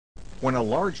When a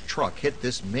large truck hit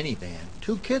this minivan,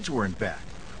 2 kids were in back.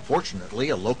 Fortunately,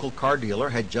 a local car dealer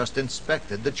had just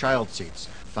inspected the child seats,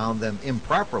 found them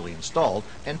improperly installed,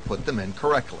 and put them in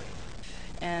correctly.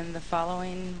 And the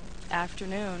following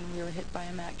afternoon, we were hit by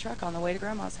a Mack truck on the way to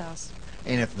Grandma's house.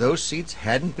 And if those seats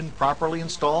hadn't been properly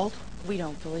installed, we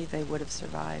don't believe they would have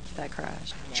survived that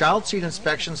crash. Child seat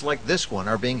inspections like this one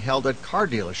are being held at car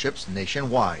dealerships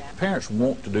nationwide. Parents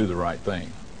want to do the right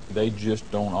thing. They just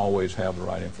don't always have the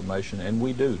right information, and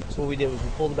we do. So what we did was we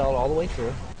pulled the belt all the way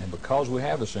through. And because we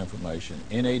have this information,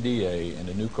 NADA and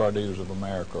the New Car Dealers of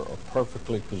America are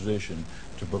perfectly positioned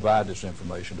to provide this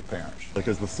information to parents.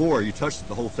 Because before, you touched it,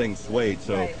 the whole thing swayed,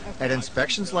 so... Right, okay. At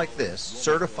inspections like this,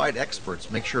 certified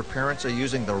experts make sure parents are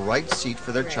using the right seat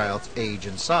for their child's age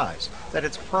and size, that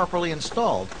it's properly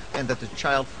installed, and that the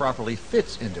child properly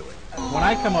fits into it. When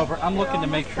I come over, I'm looking to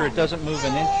make sure it doesn't move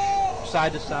an inch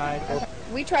side to side.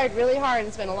 We tried really hard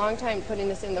and spent a long time putting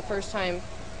this in the first time,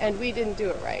 and we didn't do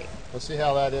it right. Let's see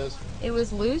how that is. It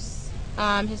was loose.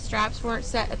 His straps weren't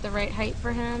set at the right height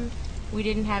for him. We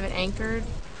didn't have it anchored.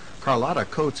 Carlotta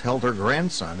Coates held her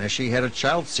grandson as she had a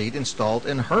child seat installed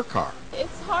in her car.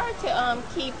 It's hard to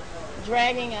keep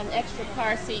dragging an extra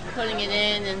car seat, putting it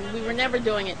in, and we were never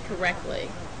doing it correctly.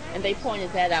 And they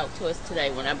pointed that out to us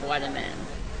today when I brought him in.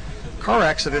 Car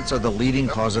accidents are the leading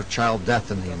cause of child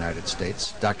death in the United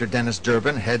States. Dr. Dennis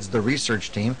Durbin heads the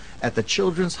research team at the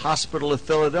Children's Hospital of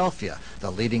Philadelphia,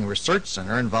 the leading research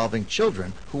center involving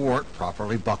children who weren't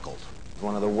properly buckled.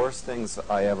 One of the worst things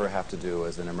I ever have to do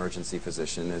as an emergency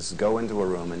physician is go into a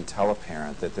room and tell a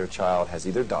parent that their child has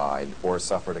either died or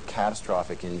suffered a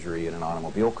catastrophic injury in an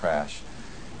automobile crash,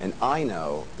 and I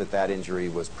know that that injury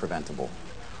was preventable.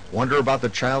 Wonder about the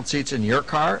child seats in your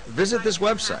car? Visit this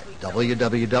website,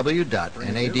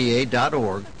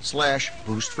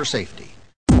 www.nada.org/boostforsafety.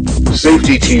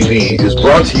 Safety TV is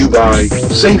brought to you by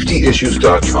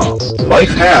SafetyIssues.com.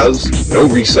 Life has no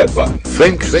reset button.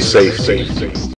 Think safety.